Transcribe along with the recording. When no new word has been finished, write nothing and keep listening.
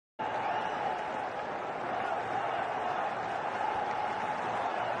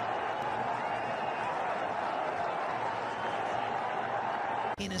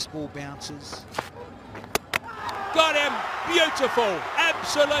Tennis ball bounces. Got him! Beautiful!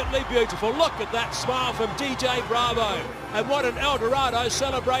 Absolutely beautiful. Look at that smile from DJ Bravo. And what an El Dorado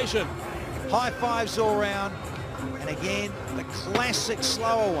celebration. High fives all round. And again, the classic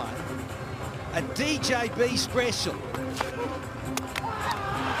slower one. A DJB special.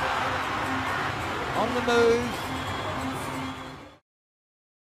 On the move.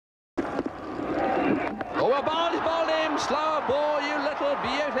 Oh, a ball is bowled him. Slower ball, you little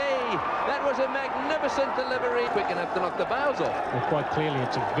beauty. That was a magnificent delivery. Quick enough to knock the bows off. Well, quite clearly,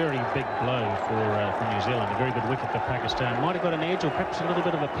 it's a very big blow for New Zealand. A very good wicket for Pakistan. Might have got an edge or perhaps a little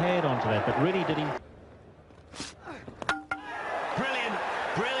bit of a pad onto that, but really did him. Brilliant,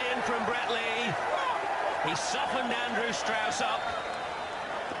 brilliant from Brett Lee. He softened Andrew Strauss up.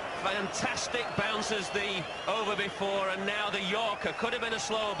 Fantastic bounces the over before, and now the Yorker. Could have been a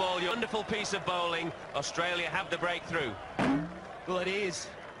slower ball. Wonderful piece of bowling. Australia have the breakthrough. Well, it is.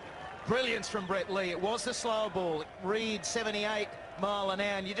 Brilliance from Brett Lee. It was the slower ball. Reed 78 mile an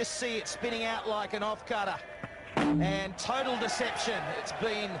hour, and you just see it spinning out like an off-cutter. And total deception. It's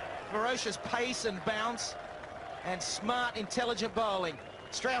been ferocious pace and bounce and smart, intelligent bowling.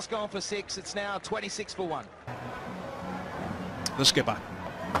 Strauss gone for 6. It's now 26 for 1. The skipper.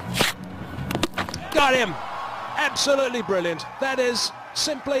 Got him! Absolutely brilliant. That is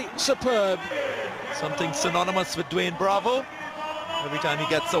simply superb. Something synonymous with Dwayne Bravo every time he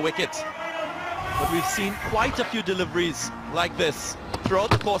gets a wicket. But we've seen quite a few deliveries like this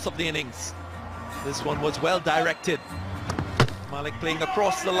throughout the course of the innings. This one was well directed. Malik playing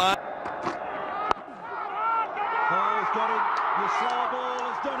across the line. Oh, he's got it. The slow ball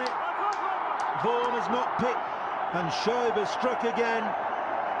has done it. Vaughan has not picked, and Shoaib has struck again.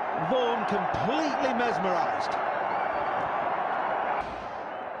 Vaughan completely mesmerised.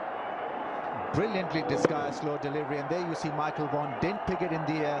 Brilliantly disguised slow delivery, and there you see Michael Vaughan didn't pick it in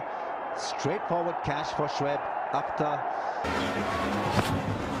the air. Straightforward catch for Shoaib. Atta.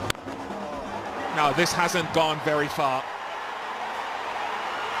 No, this hasn't gone very far.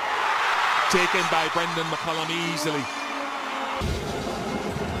 Taken by Brendan McCullum easily.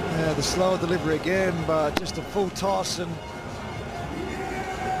 Yeah, the slower delivery again, but just a full toss and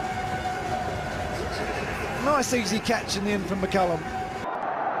nice easy catch in the end from McCullum.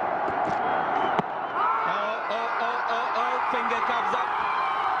 Finger comes up.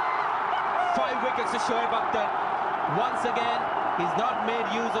 5 wickets to Shoaib Akhtar. Once again, he's not made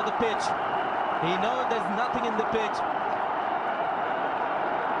use of the pitch. He knows there's nothing in the pitch.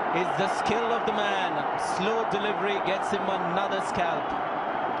 It's the skill of the man. Slow delivery gets him another scalp.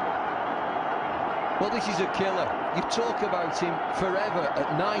 Well, this is a killer. You talk about him forever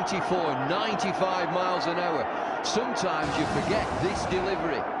at 94, 95 miles an hour. Sometimes you forget this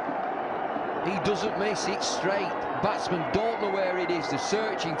delivery. He doesn't miss, it's straight. Batsmen don't know where it is, they're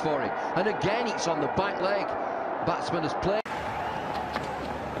searching for it. And again, it's on the back leg. Batsman has played.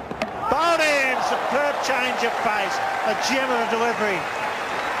 Bowled in, superb change of pace, a gem of a delivery.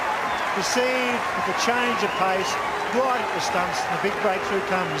 Received with a change of pace, right at the stumps, and the big breakthrough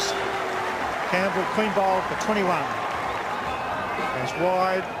comes. Campbell clean bowled for 21. Goes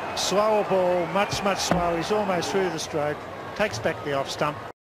wide, slower ball, much slower. He's almost through the stroke. Takes back the off stump.